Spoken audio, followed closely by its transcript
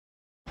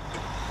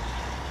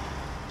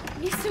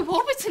Mr.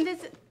 Warburton,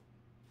 is it?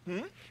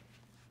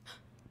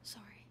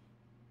 Sorry.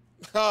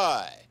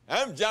 Hi,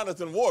 I'm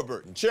Jonathan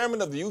Warburton,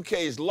 chairman of the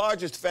UK's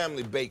largest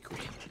family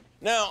bakery.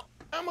 Now,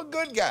 I'm a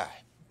good guy,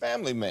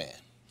 family man.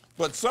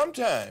 But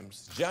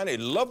sometimes Johnny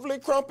Lovely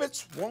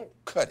Crumpets won't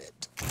cut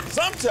it.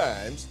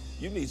 Sometimes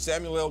you need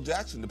Samuel L.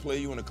 Jackson to play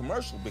you in a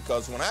commercial,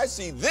 because when I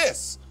see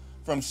this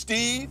from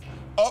Steve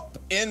up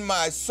in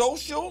my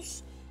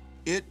socials,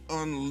 it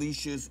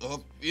unleashes a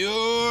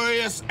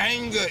furious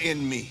anger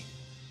in me.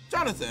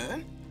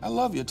 Jonathan, I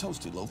love your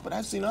toasty loaf, but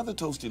I've seen other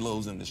toasty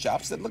loaves in the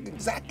shops that look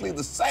exactly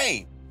the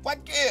same.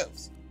 What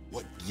gives?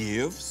 What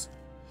gives?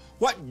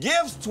 What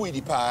gives,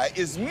 Tweety Pie,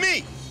 is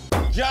me,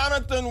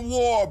 Jonathan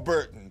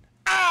Warburton.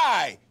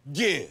 I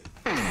give.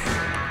 And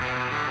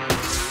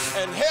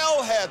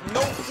hell hath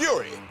no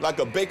fury like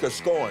a baker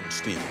scorned,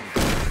 Steve.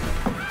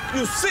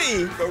 You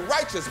see, the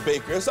righteous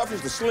baker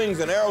suffers the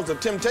slings and arrows of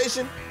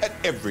temptation at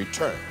every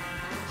turn.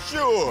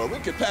 Sure, we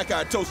could pack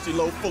our toasty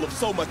loaf full of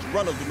so much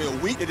run-of-the-mill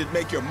wheat it'd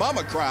make your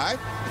mama cry,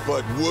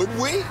 but would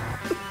we?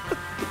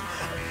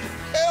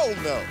 Hell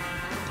no.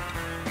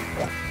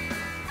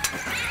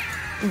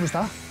 Who was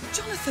that?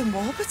 Jonathan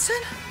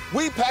Warburton?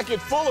 We pack it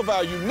full of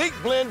our unique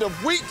blend of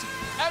wheat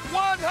and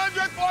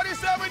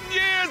 147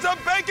 years of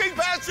baking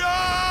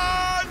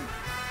passion!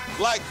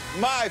 Like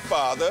my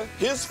father,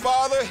 his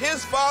father,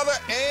 his father,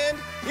 and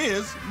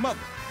his mother.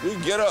 We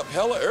get up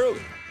hella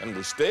early, and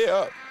we stay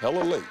up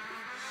hella late.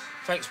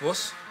 Thanks,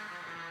 Wuss.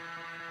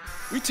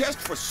 We test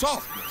for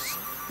softness,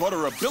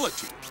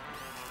 butterability,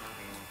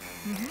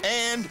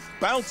 and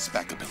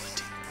bounce-back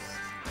ability.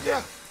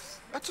 Yeah,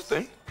 that's a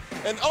thing.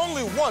 And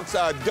only once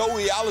our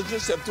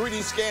doughyologists have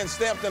 3D scanned,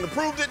 stamped, and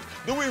approved it,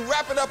 do we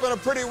wrap it up in a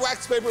pretty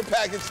wax paper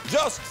package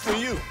just for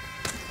you.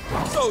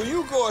 So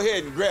you go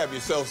ahead and grab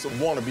yourself some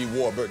wannabe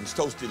Warburton's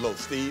toasty loaf,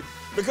 Steve,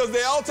 because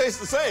they all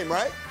taste the same,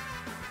 right?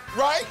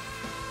 Right?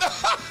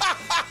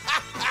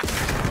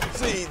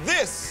 See,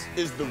 this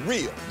is the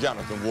real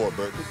Jonathan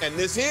Warburton, and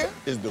this here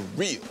is the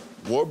real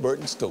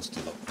Warburton's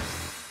toasty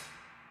loaf.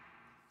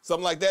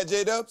 Something like that,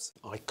 J-Dubs?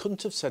 I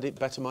couldn't have said it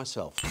better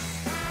myself.